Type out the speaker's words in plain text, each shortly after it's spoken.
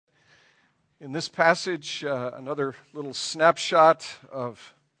In this passage, another little snapshot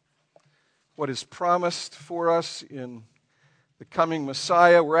of what is promised for us in the coming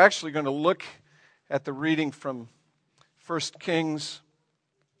Messiah. We're actually going to look at the reading from 1 Kings,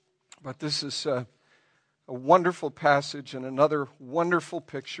 but this is a wonderful passage and another wonderful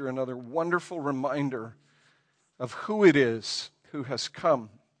picture, another wonderful reminder of who it is who has come.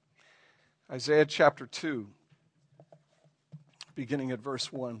 Isaiah chapter 2, beginning at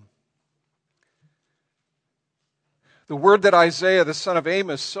verse 1. The word that Isaiah the son of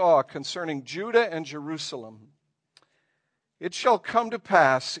Amos saw concerning Judah and Jerusalem. It shall come to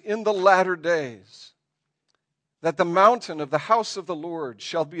pass in the latter days that the mountain of the house of the Lord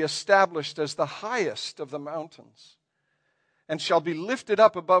shall be established as the highest of the mountains, and shall be lifted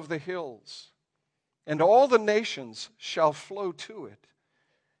up above the hills, and all the nations shall flow to it.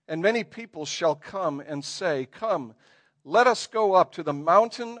 And many people shall come and say, Come, let us go up to the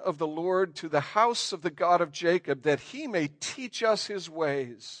mountain of the Lord, to the house of the God of Jacob, that he may teach us his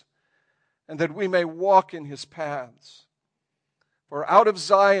ways, and that we may walk in his paths. For out of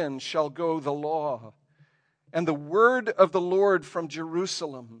Zion shall go the law, and the word of the Lord from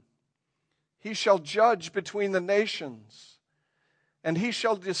Jerusalem. He shall judge between the nations, and he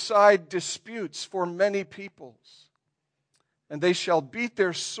shall decide disputes for many peoples. And they shall beat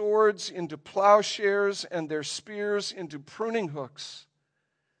their swords into plowshares and their spears into pruning hooks.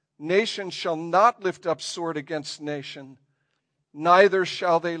 Nation shall not lift up sword against nation, neither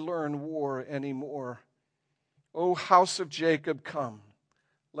shall they learn war anymore. O house of Jacob, come,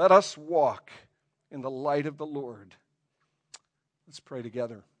 let us walk in the light of the Lord. Let's pray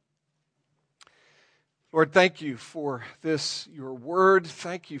together. Lord, thank you for this, your word.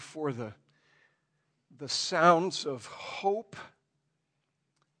 Thank you for the sounds of hope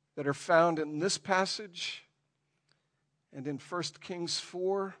that are found in this passage and in 1 Kings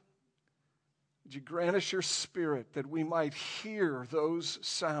 4. Would you grant us your Spirit that we might hear those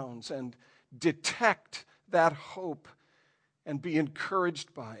sounds and detect that hope and be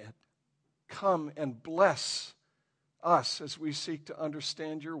encouraged by it. Come and bless us as we seek to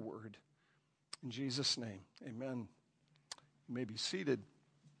understand your word. In Jesus' name, amen. You may be seated.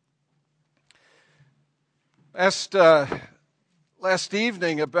 Last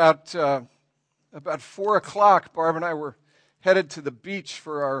evening, about 4 o'clock, Barb and I were headed to the beach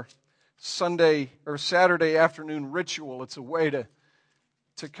for our Saturday afternoon ritual. It's a way to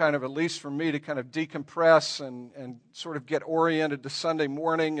kind of, at least for me, to kind of decompress and sort of get oriented to Sunday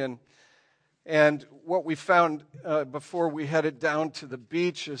morning. And what we found before we headed down to the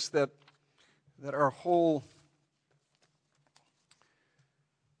beach is that our whole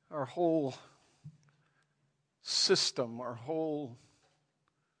system, our whole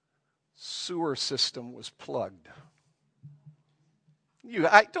sewer system was plugged.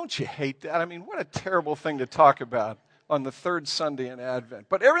 Don't you hate that? I mean, what a terrible thing to talk about on the third Sunday in Advent.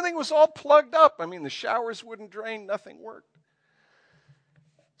 But everything was all plugged up. I mean, the showers wouldn't drain, nothing worked.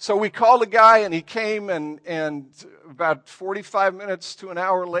 So we called a guy, and he came, and about 45 minutes to an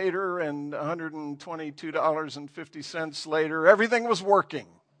hour later, and $122.50 later, everything was working.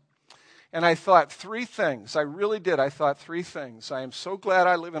 And I thought three things. I really did. I thought three things. I am so glad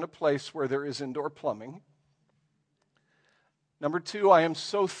I live in a place where there is indoor plumbing. Number two, I am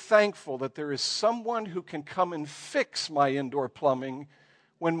so thankful that there is someone who can come and fix my indoor plumbing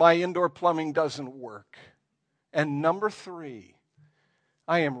when my indoor plumbing doesn't work. And number three,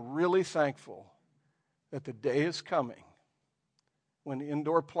 I am really thankful that the day is coming when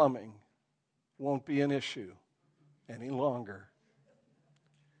indoor plumbing won't be an issue any longer.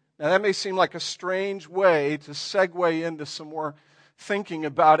 Now, that may seem like a strange way to segue into some more thinking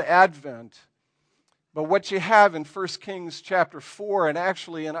about Advent, but what you have in 1 Kings chapter 4 and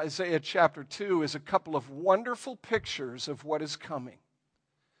actually in Isaiah chapter 2 is a couple of wonderful pictures of what is coming.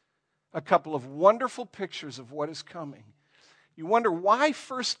 A couple of wonderful pictures of what is coming. You wonder, why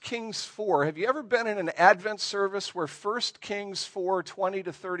 1 Kings 4? Have you ever been in an Advent service where 1 Kings 4, 20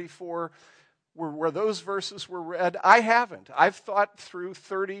 to 34, where those verses were read? I haven't. I've thought through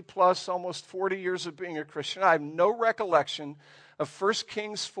 30 plus, almost 40 years of being a Christian. I have no recollection of 1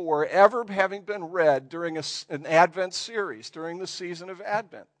 Kings 4 ever having been read during an Advent series, during the season of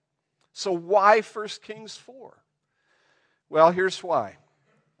Advent. So why 1 Kings 4? Well, here's why.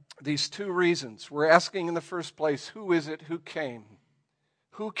 These two reasons. We're asking in the first place, who is it who came?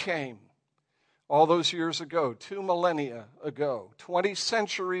 Who came? All those years ago, 2 millennia ago, 20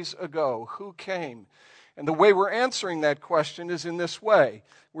 centuries ago, who came? And the way we're answering that question is in this way.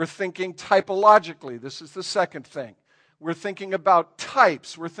 We're thinking typologically. This is the second thing. We're thinking about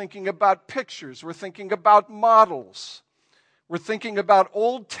types. We're thinking about pictures. We're thinking about models. We're thinking about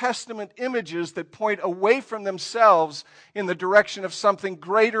Old Testament images that point away from themselves in the direction of something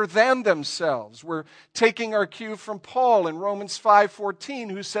greater than themselves. We're taking our cue from Paul in Romans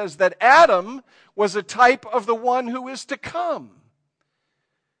 5:14, who says that Adam was a type of the one who is to come.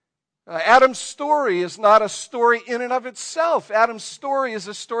 Adam's story is not a story in and of itself. Adam's story is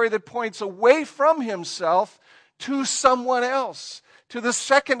a story that points away from himself to someone else, to the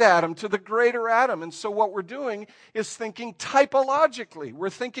second Adam, to the greater Adam. And so what we're doing is thinking typologically.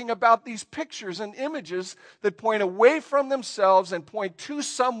 We're thinking about these pictures and images that point away from themselves and point to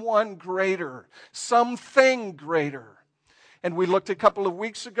someone greater, something greater. And we looked a couple of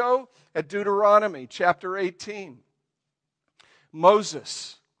weeks ago at Deuteronomy chapter 18.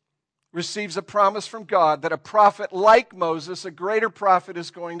 Moses receives a promise from God that a prophet like Moses, a greater prophet,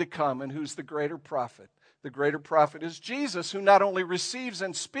 is going to come. And who's the greater prophet? The greater prophet is Jesus, who not only receives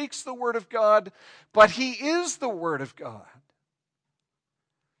and speaks the Word of God, but he is the Word of God.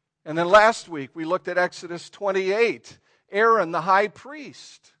 And then last week we looked at Exodus 28. Aaron, the high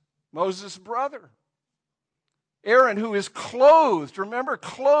priest, Moses' brother. Aaron, who is clothed, remember,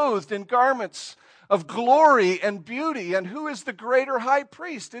 clothed in garments of glory and beauty. And who is the greater high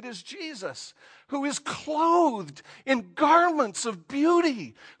priest? It is Jesus, who is clothed in garments of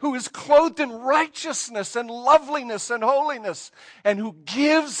beauty, who is clothed in righteousness and loveliness and holiness, and who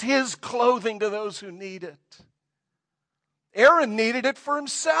gives his clothing to those who need it. Aaron needed it for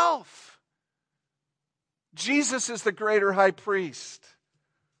himself. Jesus is the greater high priest,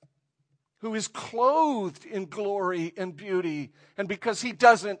 who is clothed in glory and beauty. And because he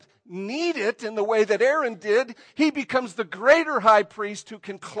doesn't need it in the way that Aaron did, he becomes the greater high priest who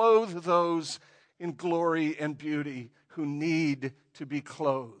can clothe those in glory and beauty who need to be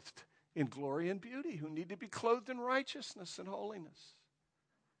clothed in glory and beauty, who need to be clothed in righteousness and holiness.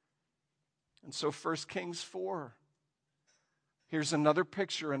 And so 1 Kings 4. Here's another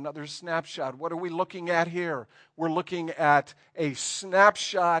picture, another snapshot. What are we looking at here? We're looking at a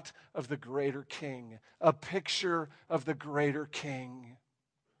snapshot of the greater king, a picture of the greater king.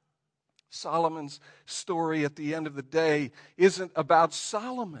 Solomon's story at the end of the day isn't about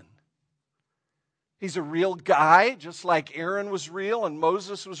Solomon. He's a real guy, just like Aaron was real and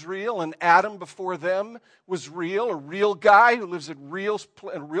Moses was real and Adam before them was real, a real guy who lives in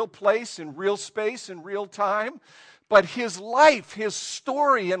a real place, in real space, in real time. But his life, his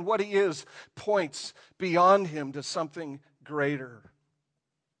story, and what he is points beyond him to something greater.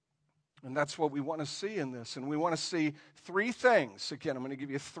 And that's what we want to see in this. And we want to see three things. Again, I'm going to give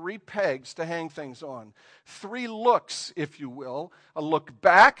you 3 pegs to hang things on. 3 looks, if you will. A look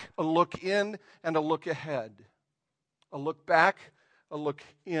back, a look in, and a look ahead. A look back, a look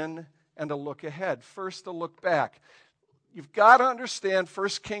in, and a look ahead. First, a look back. You've got to understand 1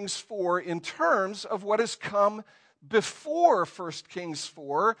 Kings 4 in terms of what has come before 1 Kings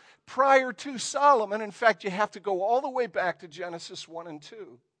 4, prior to Solomon. In fact, you have to go all the way back to Genesis 1 and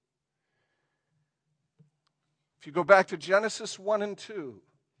 2. If you go back to Genesis 1 and 2,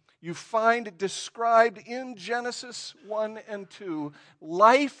 you find described in Genesis 1 and 2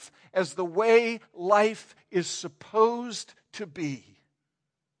 life as the way life is supposed to be.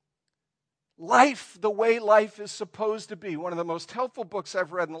 Life the way life is supposed to be. One of the most helpful books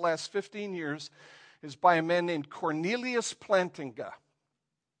I've read in the last 15 years is by a man named Cornelius Plantinga.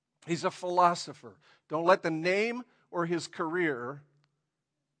 He's a philosopher. Don't let the name or his career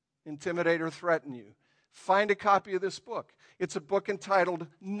intimidate or threaten you. Find a copy of this book. It's a book entitled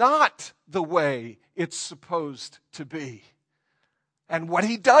Not the Way It's Supposed to Be. And what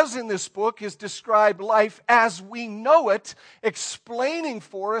he does in this book is describe life as we know it, explaining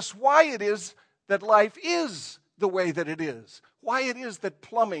for us why it is that life is the way that it is, why it is that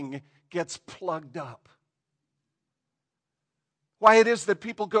plumbing gets plugged up, why it is that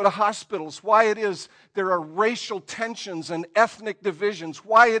people go to hospitals, why it is there are racial tensions and ethnic divisions,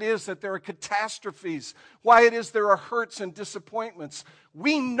 why it is that there are catastrophes, why it is there are hurts and disappointments.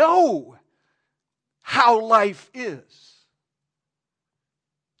 We know how life is.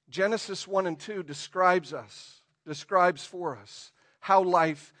 Genesis 1 and 2 describes for us how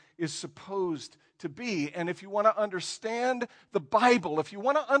life is supposed to be. And if you want to understand the Bible, if you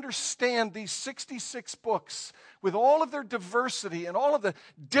want to understand these 66 books with all of their diversity and all of the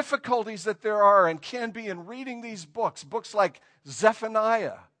difficulties that there are and can be in reading these books, books like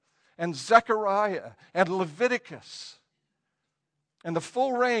Zephaniah and Zechariah and Leviticus, and the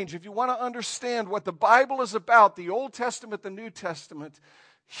full range, if you want to understand what the Bible is about, the Old Testament, the New Testament,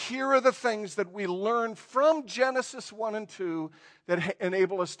 Here are the things that we learn from Genesis 1 and 2 that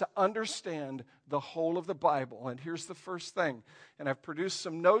enable us to understand the whole of the Bible. And here's the first thing. And I've produced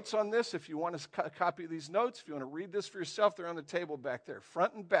some notes on this. If you want a copy of these notes, if you want to read this for yourself, they're on the table back there,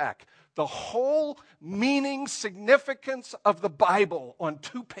 front and back. The whole meaning, significance of the Bible on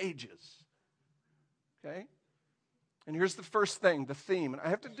 2 pages. Okay? And here's the first thing, the theme. And I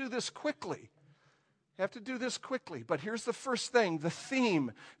have to do this quickly. But here's the first thing, the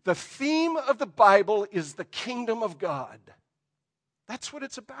theme. The theme of the Bible is the kingdom of God. That's what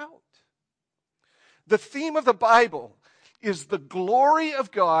it's about. The theme of the Bible is the glory of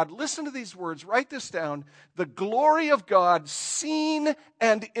God. Listen to these words, write this down. The glory of God seen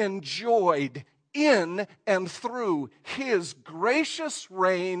and enjoyed in and through His gracious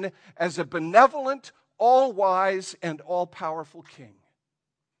reign as a benevolent, all-wise, and all-powerful King.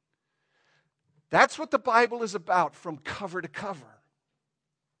 That's what the Bible is about from cover to cover.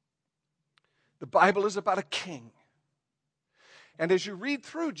 The Bible is about a king. And as you read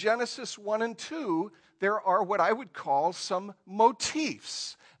through Genesis 1 and 2, there are what I would call some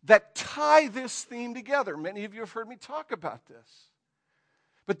motifs that tie this theme together. Many of you have heard me talk about this.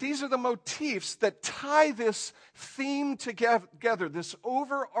 But these are the motifs that tie this theme together, this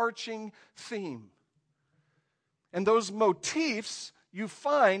overarching theme. And those motifs you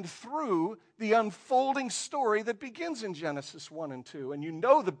find through the unfolding story that begins in Genesis 1 and 2. And you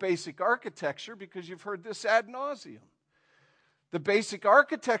know the basic architecture because you've heard this ad nauseum. The basic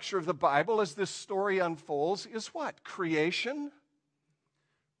architecture of the Bible as this story unfolds is what? Creation,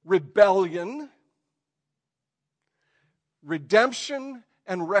 rebellion, redemption,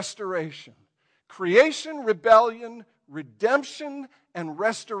 and restoration. Creation, rebellion, redemption, and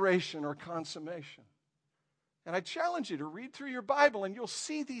restoration or consummation. And I challenge you to read through your Bible and you'll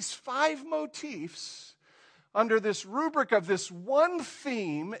see these 5 motifs under this rubric of this one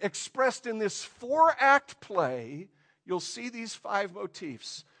theme expressed in this 4-act play. You'll see these 5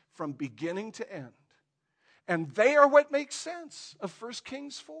 motifs from beginning to end. And they are what makes sense of 1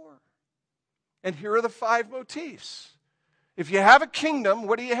 Kings 4. And here are the 5 motifs. If you have a kingdom,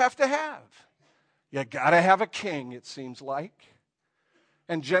 what do you have to have? You got to have a king, it seems like.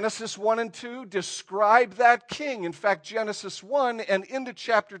 And Genesis 1 and 2 describe that king. In fact, Genesis 1 and into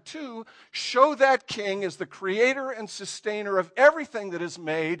chapter 2 show that king as the creator and sustainer of everything that is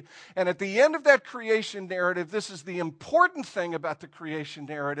made. And at the end of that creation narrative, this is the important thing about the creation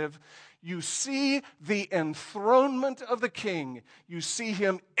narrative, you see the enthronement of the king. You see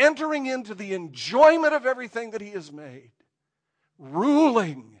him entering into the enjoyment of everything that he has made,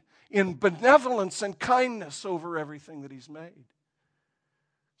 ruling in benevolence and kindness over everything that he's made.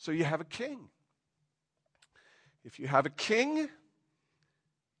 So you have a king. If you have a king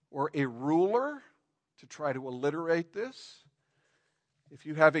or a ruler, to try to alliterate this, if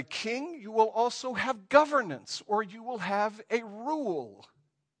you have a king, you will also have governance, or you will have a rule.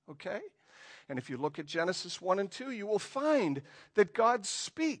 Okay? And if you look at Genesis 1 and 2, you will find that God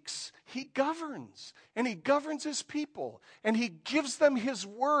speaks. He governs, and He governs His people, and He gives them His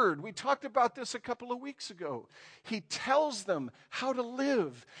word. We talked about this a couple of weeks ago. He tells them how to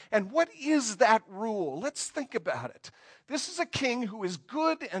live. And what is that rule? Let's think about it. This is a king who is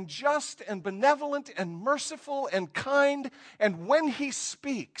good and just and benevolent and merciful and kind, and when He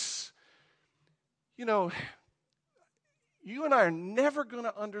speaks, you know, you and I are never going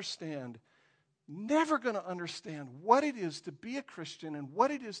to understand what it is to be a Christian and what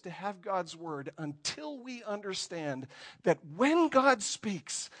it is to have God's word until we understand that when God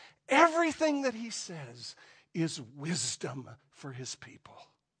speaks, everything that He says is wisdom for His people.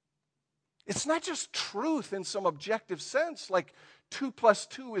 It's not just truth in some objective sense, like 2 +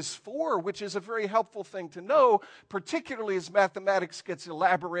 2 is 4, which is a very helpful thing to know, particularly as mathematics gets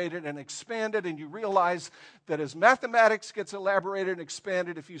elaborated and expanded, and you realize that as mathematics gets elaborated and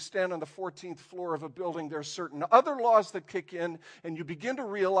expanded, if you stand on the 14th floor of a building, there are certain other laws that kick in, and you begin to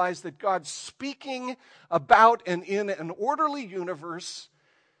realize that God's speaking about and in an orderly universe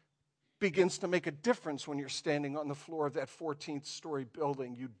begins to make a difference when you're standing on the floor of that 14th story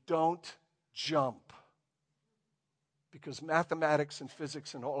building. You don't jump, because mathematics and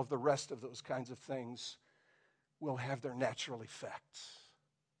physics and all of the rest of those kinds of things will have their natural effects.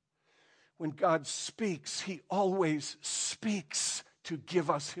 When God speaks, He always speaks to give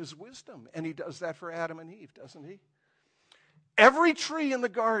us His wisdom. And He does that for Adam and Eve, doesn't He? Every tree in the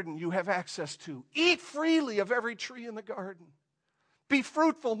garden you have access to. Eat freely of every tree in the garden. Be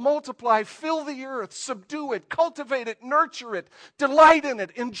fruitful, multiply, fill the earth, subdue it, cultivate it, nurture it, delight in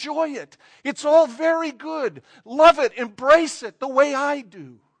it, enjoy it. It's all very good. Love it, embrace it the way I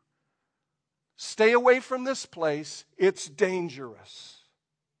do. Stay away from this place. It's dangerous.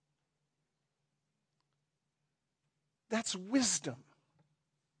 That's wisdom.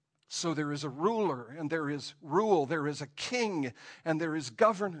 So there is a ruler, and there is rule. There is a king, and there is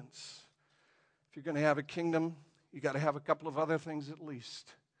governance. If you're going to have a kingdom, you got to have a couple of other things at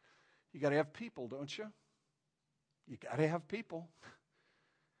least. You got to have people, don't you? You got to have people.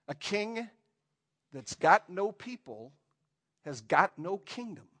 A king that's got no people has got no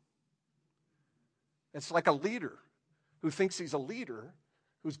kingdom. It's like a leader who thinks he's a leader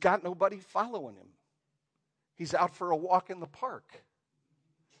who's got nobody following him. He's out for a walk in the park.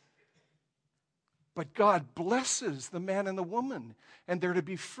 But God blesses the man and the woman, and they're to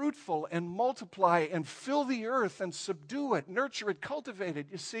be fruitful and multiply and fill the earth and subdue it, nurture it, cultivate it.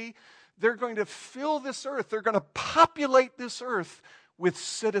 You see, they're going to fill this earth. They're going to populate this earth with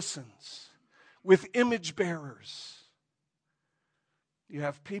citizens, with image bearers. You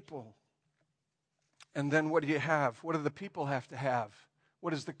have people. And then what do you have? What do the people have to have? What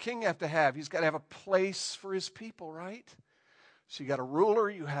does the king have to have? He's got to have a place for his people, right? So you got a ruler,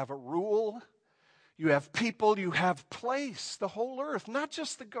 you have a rule. You have people, you have place, the whole earth, not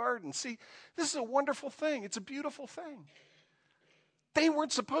just the garden. See, this is a wonderful thing. It's a beautiful thing. They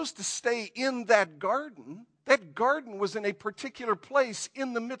weren't supposed to stay in that garden. That garden was in a particular place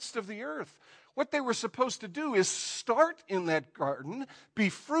in the midst of the earth. What they were supposed to do is start in that garden, be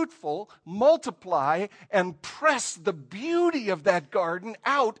fruitful, multiply, and press the beauty of that garden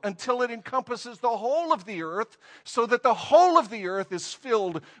out until it encompasses the whole of the earth, so that the whole of the earth is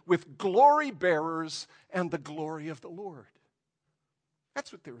filled with glory bearers and the glory of the Lord.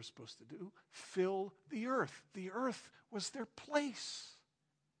 That's what they were supposed to do, fill the earth. The earth was their place.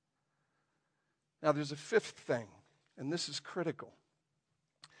 Now there's a fifth thing, and this is critical.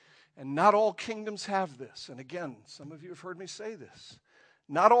 And not all kingdoms have this. And again, some of you have heard me say this.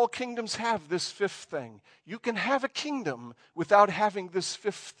 Not all kingdoms have this fifth thing. You can have a kingdom without having this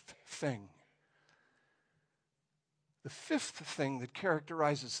fifth thing. The fifth thing that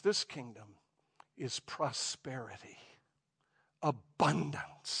characterizes this kingdom is prosperity,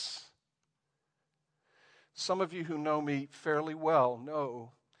 abundance. Some of you who know me fairly well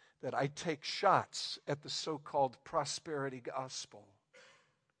know that I take shots at the so-called prosperity gospel.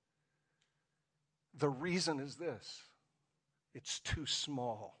 The reason is this: it's too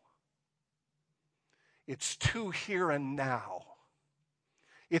small. It's too here and now.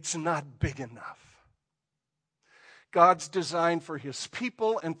 It's not big enough. God's design for his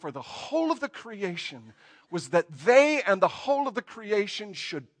people and for the whole of the creation was that they and the whole of the creation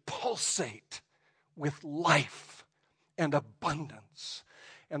should pulsate with life and abundance.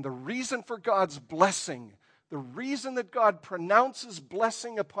 And the reason for God's blessing, the reason that God pronounces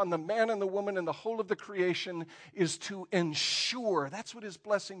blessing upon the man and the woman and the whole of the creation, is to ensure, that's what his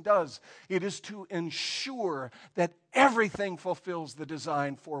blessing does. It is to ensure that everything fulfills the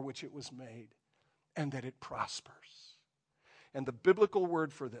design for which it was made and that it prospers. And the biblical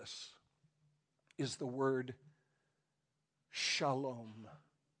word for this is the word shalom.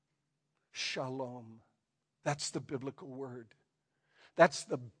 Shalom. That's the biblical word. That's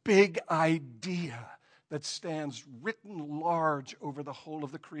the big idea that stands written large over the whole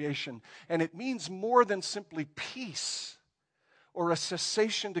of the creation. And it means more than simply peace or a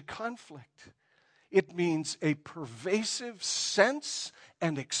cessation to conflict. It means a pervasive sense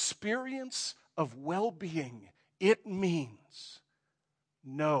and experience of well-being. It means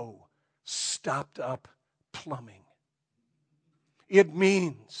no stopped-up plumbing. It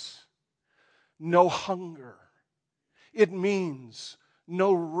means no hunger. It means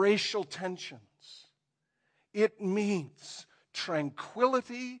no racial tensions. It means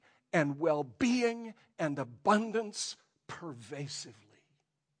tranquility and well-being and abundance pervasively.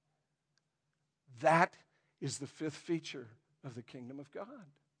 That is the fifth feature of the kingdom of God.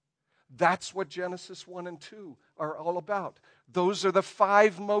 That's what Genesis 1 and 2 are all about. Those are the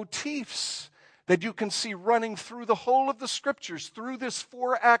 5 motifs that you can see running through the whole of the scriptures, through this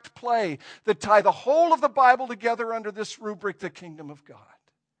 4-act play that tie the whole of the Bible together under this rubric, the kingdom of God.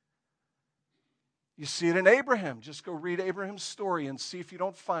 You see it in Abraham. Just go read Abraham's story and see if you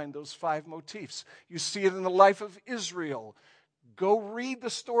don't find those 5 motifs. You see it in the life of Israel. Go read the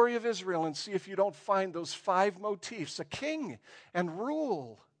story of Israel and see if you don't find those 5 motifs: a king and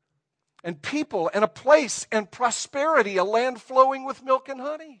rule and people and a place and prosperity, a land flowing with milk and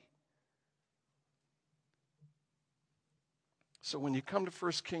honey. So when you come to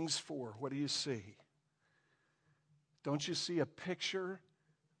 1 Kings 4, what do you see? Don't you see a picture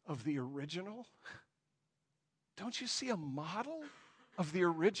of the original? Don't you see a model of the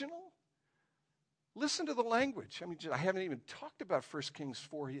original? Listen to the language. I mean, I haven't even talked about 1 Kings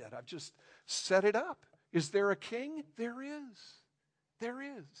 4 yet. I've just set it up. Is there a king? There is. There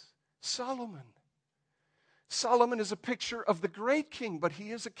is. Solomon. Solomon is a picture of the great king, but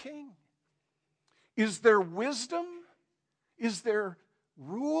he is a king. Is there wisdom? Is there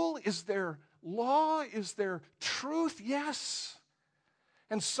rule? Is there law? Is there truth? Yes.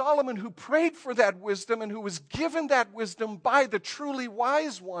 And Solomon, who prayed for that wisdom and who was given that wisdom by the truly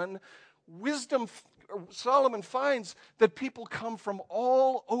wise one, Solomon finds that people come from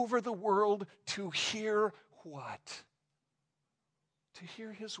all over the world to hear what? To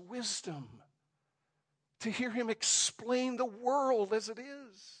hear his wisdom. To hear him explain the world as it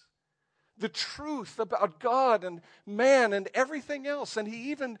is. The truth about God and man and everything else. And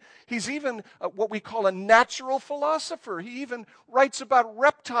he's even what we call a natural philosopher. He even writes about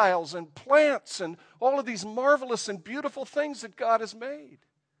reptiles and plants and all of these marvelous and beautiful things that God has made.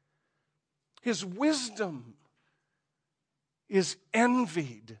 His wisdom is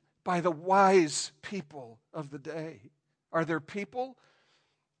envied by the wise people of the day. Are there people?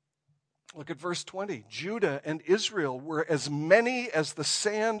 Look at verse 20. Judah and Israel were as many as the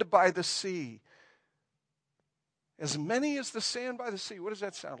sand by the sea. As many as the sand by the sea. What does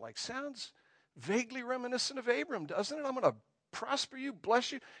that sound like? Sounds vaguely reminiscent of Abram, doesn't it? I'm going to prosper you,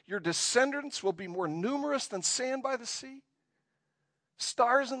 bless you. Your descendants will be more numerous than sand by the sea.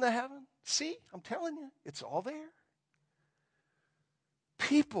 Stars in the heaven. See, I'm telling you, it's all there.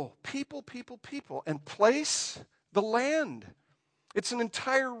 People. And place, the land. It's an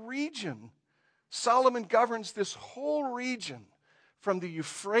entire region. Solomon governs this whole region from the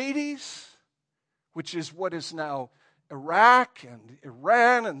Euphrates, which is what is now Iraq and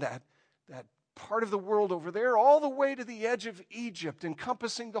Iran and that part of the world over there, all the way to the edge of Egypt,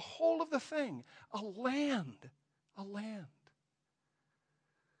 encompassing the whole of the thing. A land.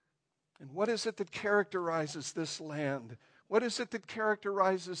 And what is it that characterizes this land? What is it that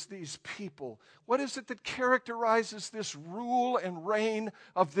characterizes these people? What is it that characterizes this rule and reign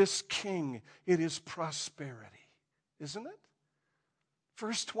of this king? It is prosperity, isn't it?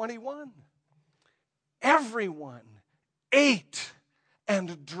 Verse 21. Everyone ate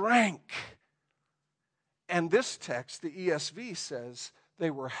and drank. And this text, the ESV says, they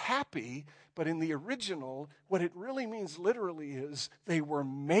were happy, but in the original, what it really means literally is they were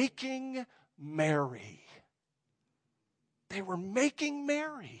making merry. They were making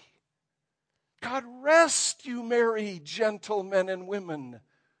merry. God rest you, merry gentlemen and women.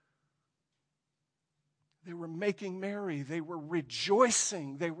 They were making merry. They were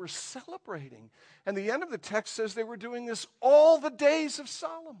rejoicing. They were celebrating. And the end of the text says they were doing this all the days of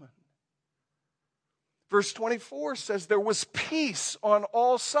Solomon. Verse 24 says there was peace on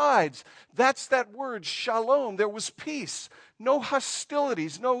all sides. That's that word, shalom. There was peace. No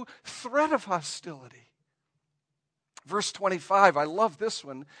hostilities, no threat of hostility. Verse 25, I love this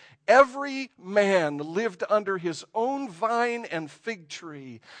one. Every man lived under his own vine and fig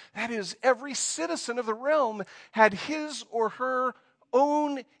tree. That is, every citizen of the realm had his or her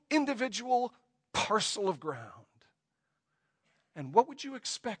own individual parcel of ground. And what would you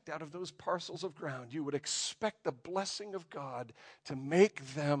expect out of those parcels of ground? You would expect the blessing of God to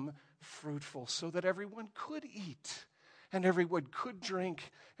make them fruitful so that everyone could eat and everyone could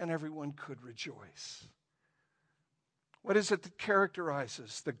drink and everyone could rejoice. What is it that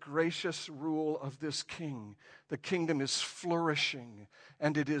characterizes the gracious rule of this king? The kingdom is flourishing,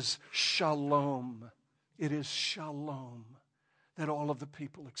 and it is shalom. It is shalom that all of the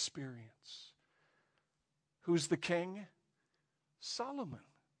people experience. Who's the king? Solomon,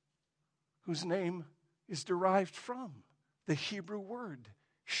 whose name is derived from the Hebrew word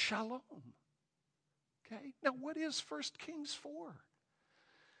shalom. Okay? Now, what is 1 Kings 4?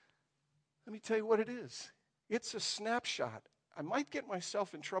 Let me tell you what it is. It's a snapshot. I might get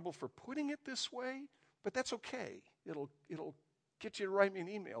myself in trouble for putting it this way, but that's okay. It'll get you to write me an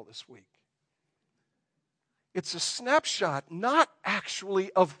email this week. It's a snapshot, not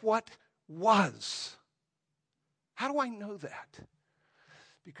actually of what was. How do I know that?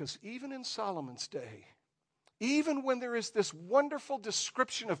 Because even in Solomon's day, even when there is this wonderful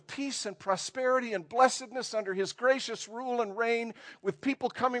description of peace and prosperity and blessedness under his gracious rule and reign, with people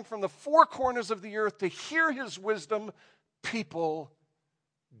coming from the four corners of the earth to hear his wisdom, people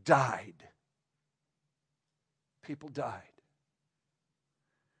died. People died.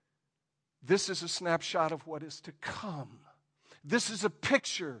 This is a snapshot of what is to come. This is a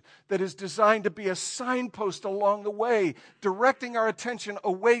picture that is designed to be a signpost along the way, directing our attention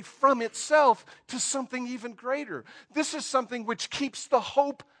away from itself to something even greater. This is something which keeps the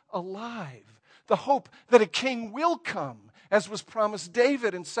hope alive, the hope that a king will come, as was promised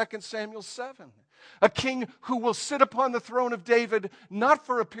David in 2 Samuel 7. A king who will sit upon the throne of David not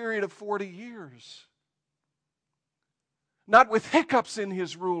for a period of 40 years, not with hiccups in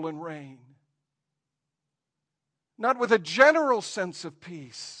his rule and reign, not with a general sense of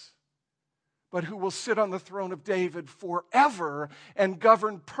peace, but who will sit on the throne of David forever and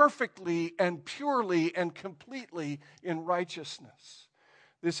govern perfectly and purely and completely in righteousness.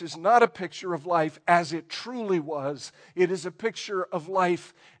 This is not a picture of life as it truly was. It is a picture of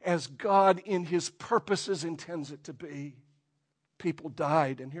life as God in His purposes intends it to be. People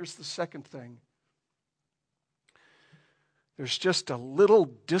died. And here's the second thing. There's just a little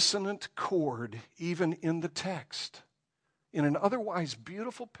dissonant chord even in the text. In an otherwise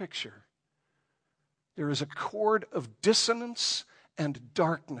beautiful picture, there is a chord of dissonance and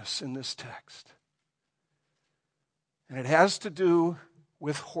darkness in this text. And it has to do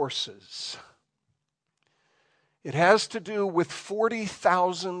with horses. It has to do with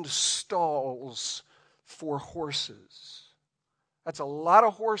 40,000 stalls for horses. That's a lot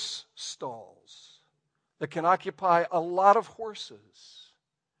of horse stalls that can occupy a lot of horses.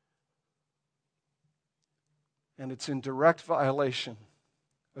 And it's in direct violation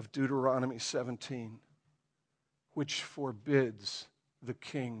of Deuteronomy 17, which forbids the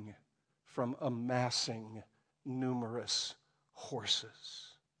king from amassing numerous horses.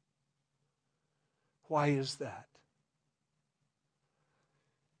 Why is that?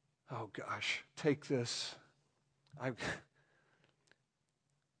 Oh gosh, take this.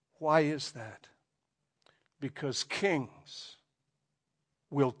 Why is that? Because kings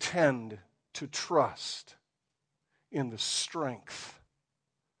will tend to trust in the strength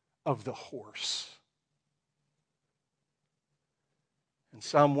of the horse. And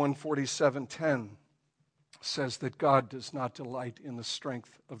Psalm 147:10 says that God does not delight in the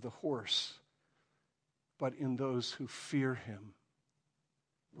strength of the horse, but in those who fear Him.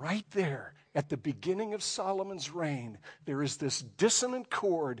 Right there, at the beginning of Solomon's reign, there is this dissonant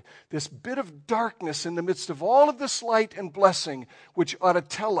chord, this bit of darkness in the midst of all of this light and blessing, which ought to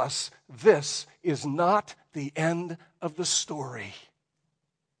tell us this is not the end of the story.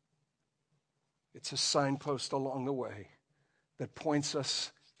 It's a signpost along the way that points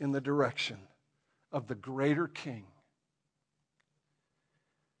us in the direction of the greater king.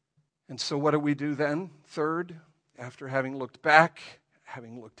 And so what do we do then? Third, after having looked back,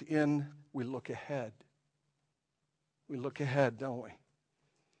 having looked in, we look ahead. We look ahead, don't we?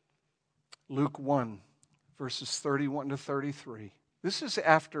 Luke 1, verses 31 to 33. This is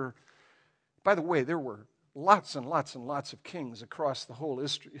after, by the way, there were lots and lots and lots of kings across the whole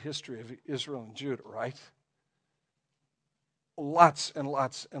history of Israel and Judah, right? Lots and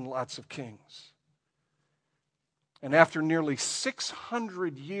lots and lots of kings. And after nearly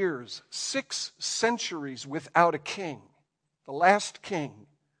 600 years, 6 centuries without a king, the last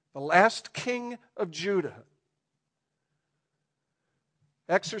king of Judah,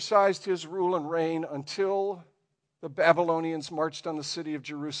 exercised his rule and reign until the Babylonians marched on the city of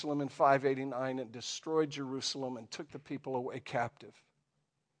Jerusalem in 589 and destroyed Jerusalem and took the people away captive.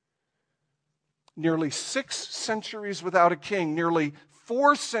 Nearly 6 centuries without a king, nearly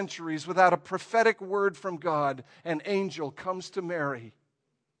 4 centuries without a prophetic word from God, an angel comes to Mary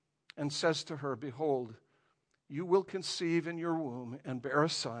and says to her, "Behold, you will conceive in your womb and bear a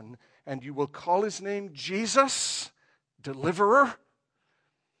son, and you will call his name Jesus, Deliverer.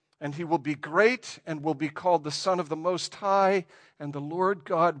 And he will be great and will be called the Son of the Most High, and the Lord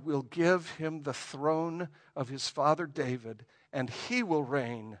God will give him the throne of his father David, and he will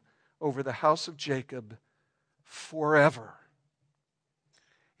reign over the house of Jacob forever.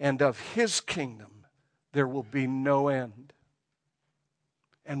 And of his kingdom there will be no end."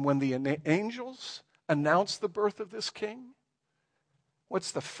 And when the angels announce the birth of this king,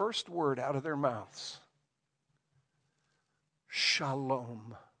 what's the first word out of their mouths?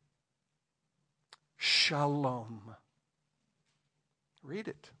 Shalom. Shalom. Read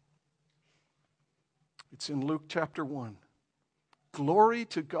it. It's in Luke chapter 1. Glory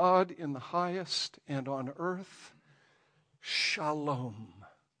to God in the highest, and on earth, shalom.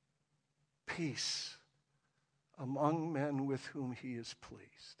 Peace among men with whom he is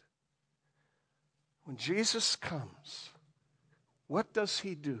pleased. When Jesus comes, what does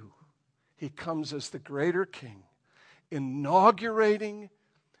he do? He comes as the greater king, inaugurating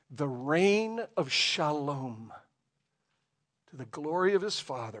the reign of shalom to the glory of his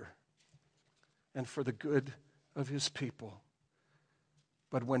Father and for the good of his people.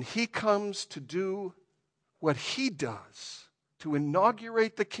 But when he comes to do what he does, to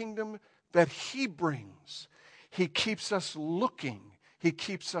inaugurate the kingdom that he brings, he keeps us looking, he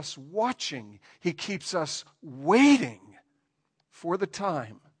keeps us watching, he keeps us waiting for the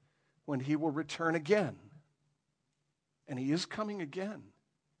time when he will return again. And he is coming again.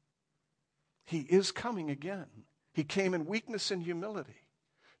 He is coming again. He came in weakness and humility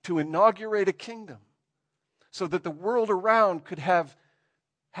to inaugurate a kingdom so that the world around could have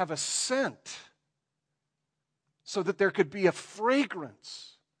a scent, so that there could be a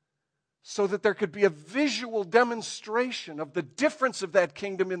fragrance, so that there could be a visual demonstration of the difference of that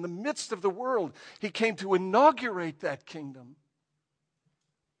kingdom in the midst of the world. He came to inaugurate that kingdom.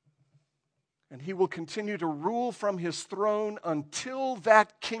 And he will continue to rule from his throne until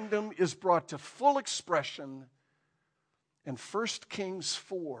that kingdom is brought to full expression. And 1 Kings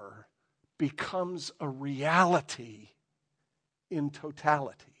 4 becomes a reality in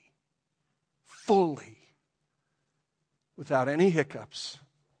totality, fully, without any hiccups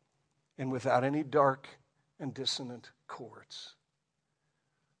and without any dark and dissonant chords.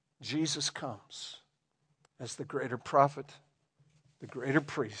 Jesus comes as the greater prophet, the greater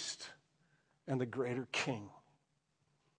priest, and the greater king.